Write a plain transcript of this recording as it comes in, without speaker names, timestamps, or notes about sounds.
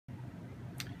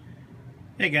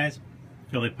Hey guys,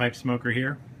 Phillypipesmoker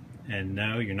here, and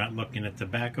no, you're not looking at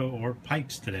tobacco or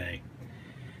pipes today.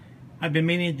 I've been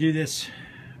meaning to do this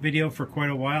video for quite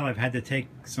a while. I've had to take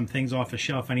some things off the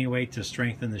shelf anyway to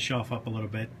strengthen the shelf up a little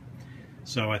bit,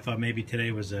 so I thought maybe today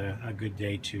was a good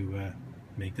day to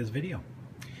make this video.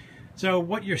 So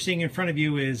what you're seeing in front of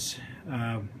you is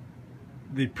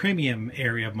the premium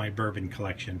area of my bourbon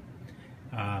collection.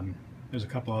 There's a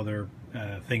couple other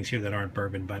things here that aren't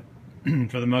bourbon, but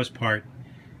for the most part,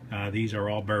 these are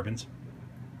all bourbons,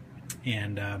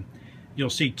 and you'll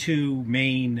see two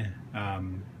main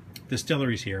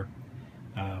distilleries here,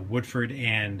 Woodford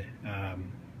and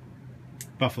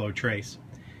Buffalo Trace.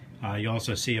 You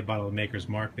also see a bottle of Maker's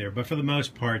Mark there, but for the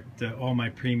most part, all my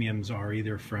premiums are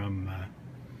either from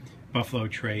Buffalo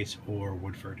Trace or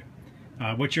Woodford.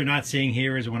 What you're not seeing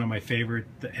here is one of my favorite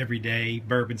everyday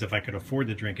bourbons. If I could afford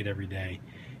to drink it every day,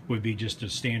 would be just a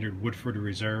standard Woodford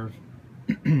Reserve.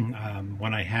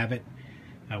 When I have it,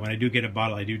 when I do get a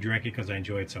bottle, I do drink it because I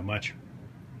enjoy it so much.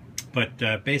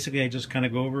 But basically, I just kind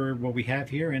of go over what we have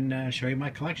here and show you my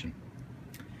collection.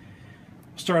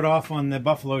 I'll start off on the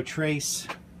Buffalo Trace,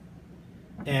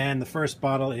 and the first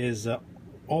bottle is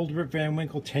Old Rip Van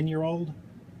Winkle 10-year-old.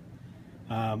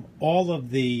 All of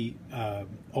the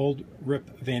Old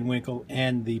Rip Van Winkle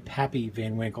and the Pappy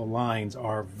Van Winkle lines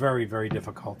are very, very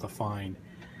difficult to find,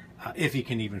 if you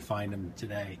can even find them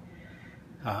today.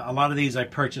 A lot of these I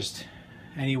purchased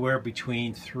anywhere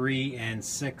between 3 and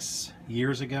 6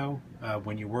 years ago,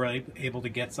 when you were able to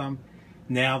get some.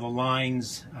 Now the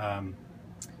lines,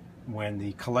 when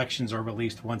the collections are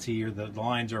released once a year, the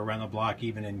lines are around the block,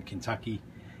 even in Kentucky.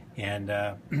 And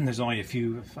there's only a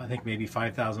few, I think maybe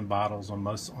 5,000 bottles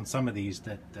on some of these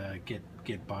that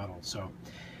get bottled. So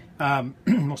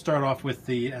we'll start off with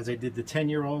as I did the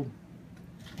 10-year-old.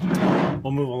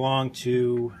 We'll move along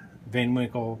to Van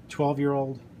Winkle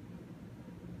 12-year-old,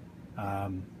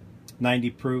 90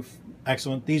 proof,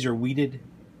 excellent. These are wheated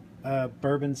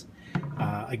bourbons.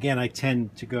 Again, I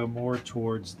tend to go more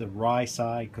towards the rye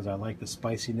side because I like the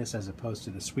spiciness as opposed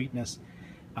to the sweetness.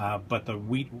 But the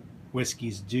wheat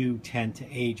whiskeys do tend to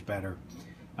age better.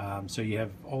 So you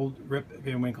have Old Rip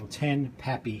Van Winkle 10,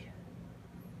 Pappy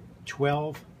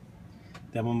 12.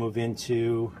 Then we'll move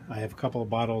into, I have a couple of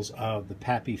bottles of the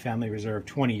Pappy Family Reserve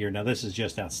 20-year. Now this is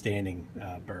just outstanding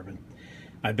bourbon.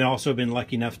 I've also been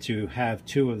lucky enough to have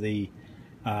two of the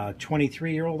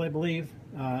 23-year-old, I believe,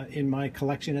 in my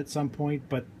collection at some point,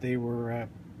 but they were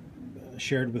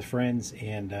shared with friends,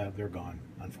 and they're gone,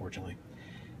 unfortunately.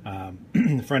 A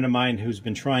friend of mine who's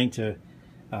been trying to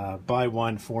buy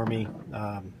one for me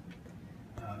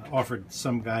offered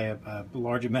some guy a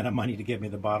large amount of money to get me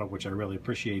the bottle, which I really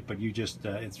appreciate, but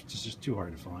it's just too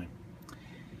hard to find.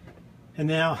 And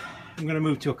now I'm going to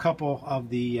move to a couple of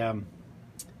the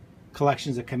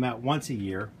collections that come out once a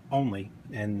year only,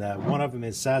 and one of them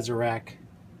is Sazerac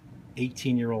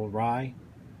 18-year-old rye.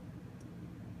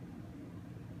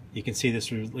 You can see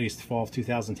this was released fall of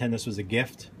 2010. This was a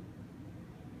gift.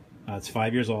 It's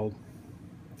 5 years old.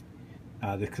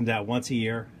 That comes out once a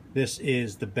year. This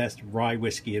is the best rye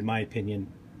whiskey, in my opinion,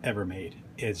 ever made.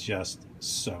 It's just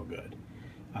so good.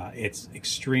 It's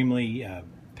extremely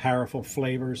powerful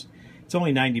flavors. It's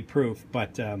only 90 proof,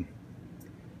 but man,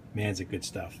 it's good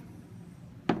stuff.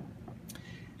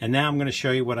 And now I'm going to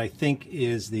show you what I think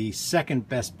is the second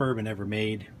best bourbon ever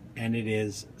made, and it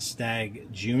is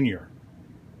Stag Junior.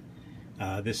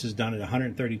 This is done at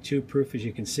 132 proof, as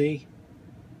you can see.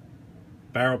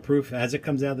 Barrel proof. As it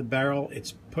comes out of the barrel,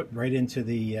 it's put right into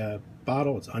the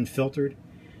bottle. It's unfiltered.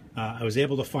 I was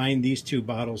able to find these two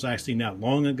bottles actually not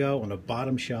long ago on a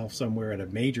bottom shelf somewhere at a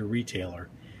major retailer,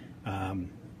 and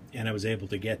I was able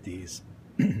to get these.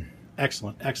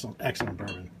 Excellent, excellent, excellent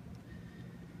bourbon.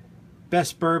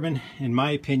 Best bourbon, in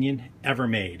my opinion, ever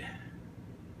made.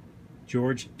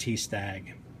 George T.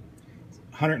 Stagg.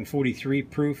 143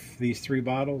 proof, these three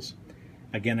bottles.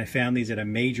 Again, I found these at a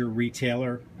major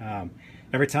retailer.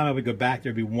 Every time I would go back,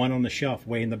 there'd be one on the shelf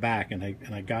way in the back, and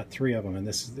I got three of them.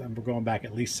 And we're going back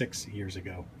at least 6 years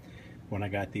ago when I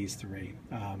got these three.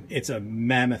 It's a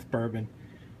mammoth bourbon.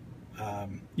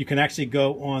 You can actually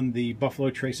go on the Buffalo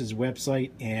Trace's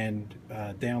website and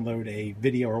download a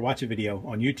video or watch a video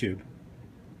on YouTube,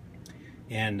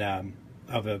 and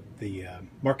of the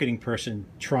marketing person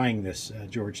trying this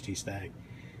George T. Stagg.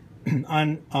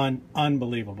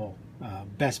 Unbelievable.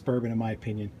 Best bourbon, in my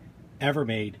opinion, ever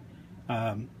made.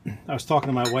 I was talking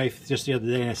to my wife just the other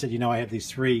day, and I said, you know, I have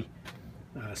these three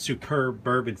superb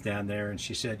bourbons down there, and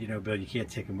she said, you know, Bill, you can't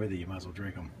take them with you. You might as well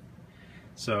drink them.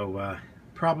 So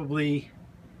probably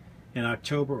in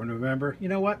October or November. You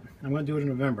know what? I'm going to do it in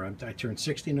November. I turned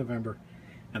 60 in November.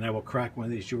 and I will crack one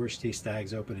of these George T.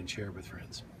 Staggs open and share it with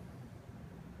friends.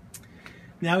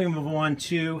 Now we move on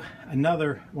to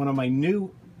another one of my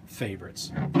new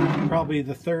favorites, probably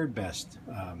the third best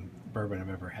bourbon I've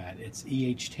ever had. It's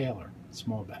E.H. Taylor,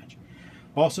 small batch.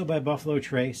 Also by Buffalo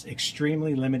Trace,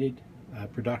 extremely limited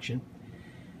production.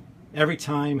 Every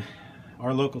time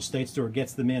our local state store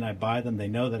gets them in, I buy them. They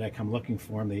know that I come looking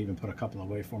for them. They even put a couple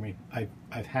away for me.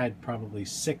 I've had probably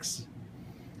 6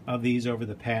 of these over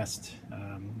the past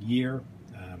year.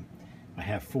 I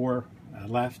have 4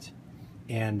 left.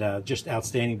 And just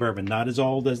outstanding bourbon. Not as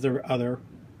old as their other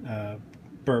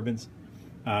bourbons.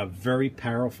 Very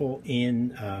powerful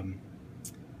in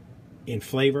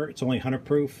flavor. It's only 100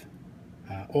 proof.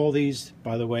 All these,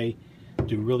 by the way,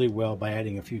 do really well by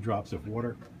adding a few drops of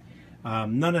water.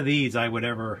 None of these I would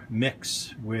ever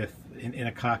mix with in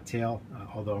a cocktail,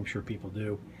 although I'm sure people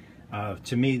do.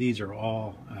 To me, these are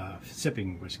all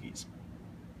sipping whiskeys.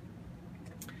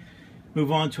 Move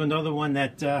on to another one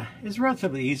that is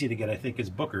relatively easy to get, I think, is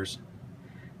Booker's.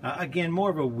 Again, more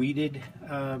of a weeded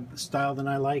style than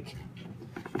I like.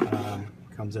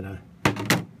 Comes in a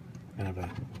kind of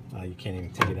a, you can't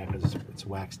even take it out because it's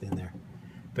waxed in there.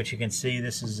 But you can see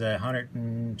this is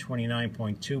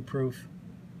 129.2 proof.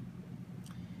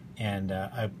 And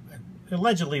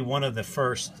allegedly one of the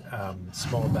first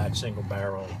small batch single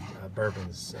barrel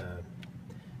bourbons.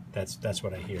 That's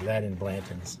what I hear. That in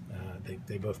Blanton's.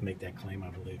 They both make that claim, I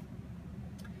believe.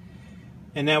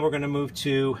 And now we're going to move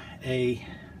to a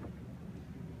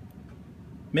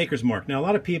Maker's Mark. Now, a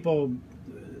lot of people,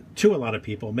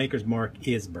 Maker's Mark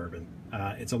is bourbon.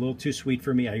 It's a little too sweet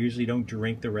for me. I usually don't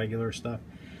drink the regular stuff.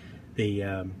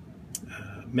 The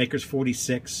Maker's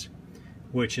 46,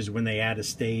 which is when they add a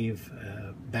stave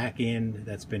back in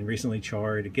that's been recently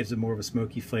charred. It gives it more of a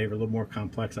smoky flavor, a little more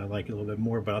complex. I like it a little bit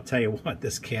more, but I'll tell you what,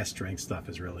 this cask strength stuff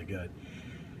is really good.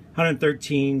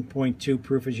 113.2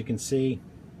 proof, as you can see.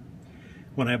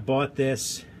 When I bought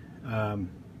this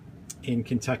in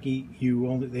Kentucky,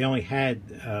 they only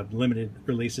had limited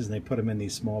releases, and they put them in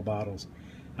these small bottles.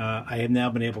 I have now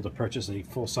been able to purchase a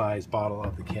full-size bottle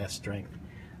of the cask strength,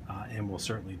 and we'll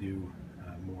certainly do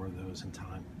more of those in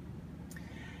time.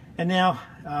 And now,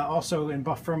 also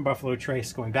from Buffalo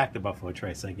Trace, going back to Buffalo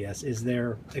Trace, I guess, is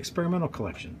their experimental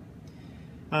collection.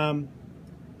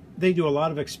 They do a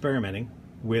lot of experimenting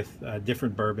with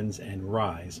different bourbons and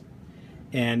ryes.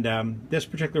 And this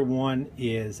particular one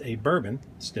is a bourbon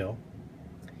still.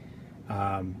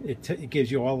 It gives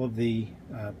you all of the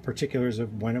particulars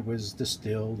of when it was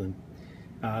distilled. And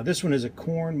this one is a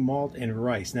corn, malt, and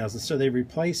rice. Now, so they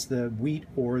replace the wheat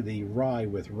or the rye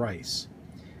with rice.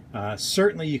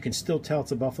 Certainly you can still tell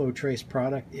it's a Buffalo Trace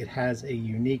product. It has a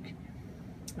unique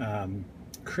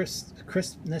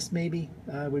crispness, maybe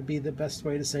would be the best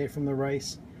way to say it, from the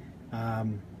rice.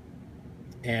 And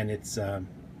it's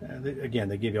again,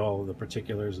 they give you all of the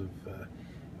particulars of it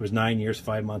was 9 years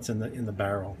 5 months in the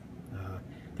barrel.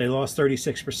 They lost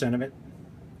 36% of it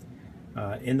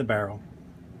in the barrel,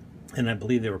 and I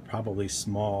believe they were probably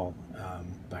small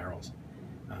barrels.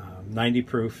 90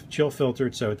 proof, chill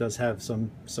filtered, so it does have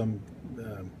some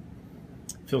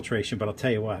filtration, but I'll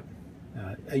tell you what,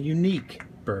 a unique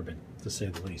bourbon, to say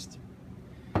the least.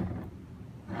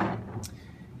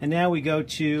 And now we go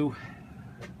to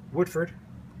Woodford.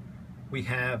 We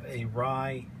have a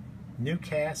rye new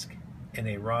cask and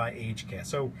a rye aged cask.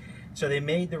 So they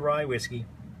made the rye whiskey.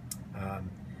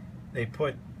 They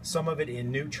put some of it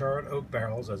in new charred oak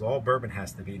barrels, as all bourbon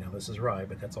has to be. Now this is rye,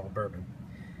 but that's all bourbon.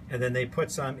 And then they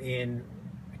put some in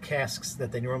casks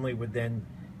that they normally would then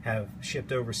have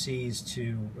shipped overseas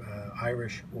to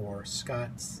Irish or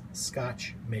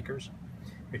Scotch makers,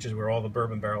 which is where all the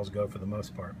bourbon barrels go for the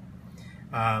most part.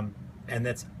 And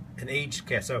that's an aged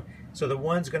cask. So the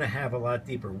one's going to have a lot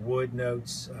deeper wood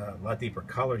notes, a lot deeper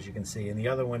colors, you can see, and the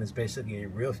other one is basically a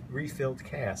refilled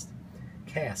cask.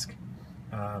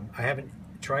 I haven't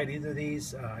tried either of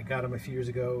these. I got them a few years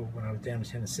ago when I was down in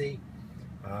Tennessee.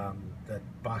 That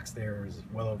box there is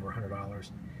well over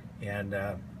 $100, and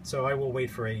so I will wait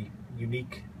for a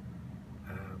unique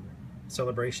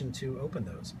celebration to open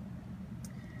those.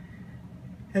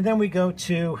 And then we go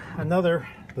to the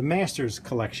Masters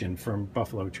collection from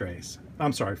Buffalo Trace.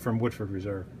 I'm sorry, from Woodford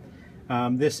Reserve.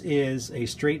 This is a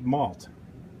straight malt.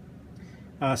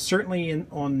 Certainly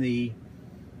on the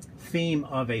theme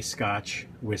of a Scotch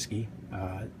whiskey,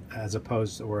 as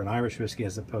opposed, or an Irish whiskey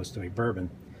as opposed to a bourbon.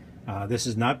 This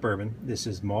is not bourbon, this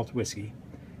is malt whiskey.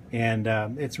 And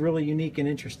it's really unique and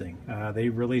interesting. They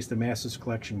release the Masters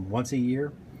collection once a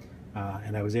year,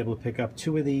 and I was able to pick up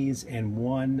 2 of these and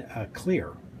 1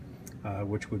 clear,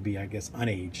 which would be, I guess,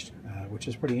 unaged, which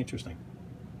is pretty interesting.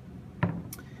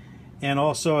 And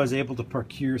also I was able to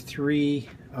procure 3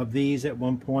 of these at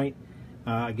one point.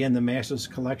 Again, the Masters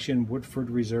Collection Woodford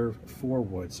Reserve 4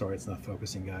 wood. Sorry, it's not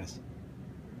focusing, guys.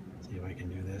 See if I can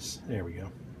do this. There we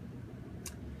go.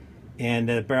 And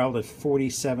barreled at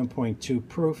 47.2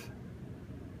 proof.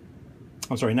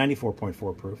 I'm sorry,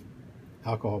 94.4 proof.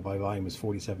 Alcohol by volume is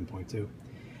 47.2.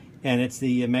 And it's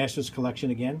the Masters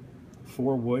Collection again,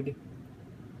 4 wood.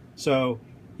 So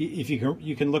if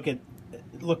you can look at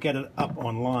it up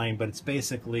online, but it's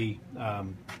basically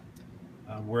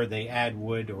where they add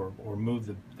wood or move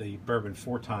the bourbon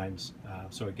 4 times,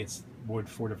 so it gets wood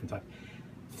 4 different times,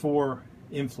 4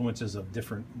 influences of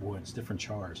different woods, different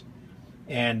chars.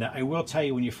 And I will tell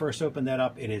you, when you first open that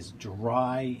up, it is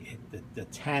dry. The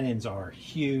tannins are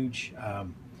huge.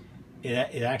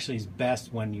 It actually is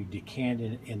best when you decant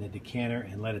it in the decanter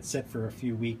and let it sit for a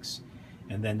few weeks,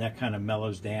 and then that kind of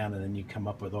mellows down, and then you come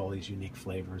up with all these unique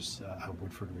flavors of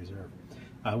Woodford Reserve.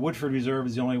 Woodford Reserve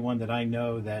is the only one that I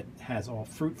know that has all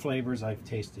fruit flavors. I've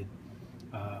tasted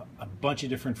a bunch of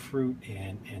different fruit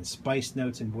and spice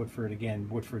notes in Woodford. Again,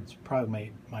 Woodford's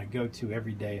probably my go-to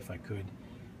every day if I could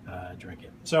drink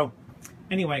it. So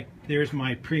anyway, there's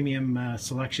my premium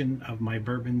selection of my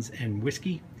bourbons and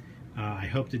whiskey. I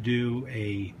hope to do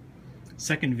a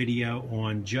second video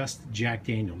on just Jack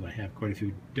Daniels. I have quite a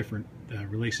few different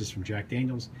releases from Jack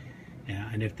Daniels,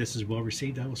 and if this is well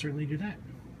received, I will certainly do that.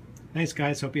 Thanks,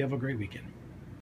 guys. Hope you have a great weekend.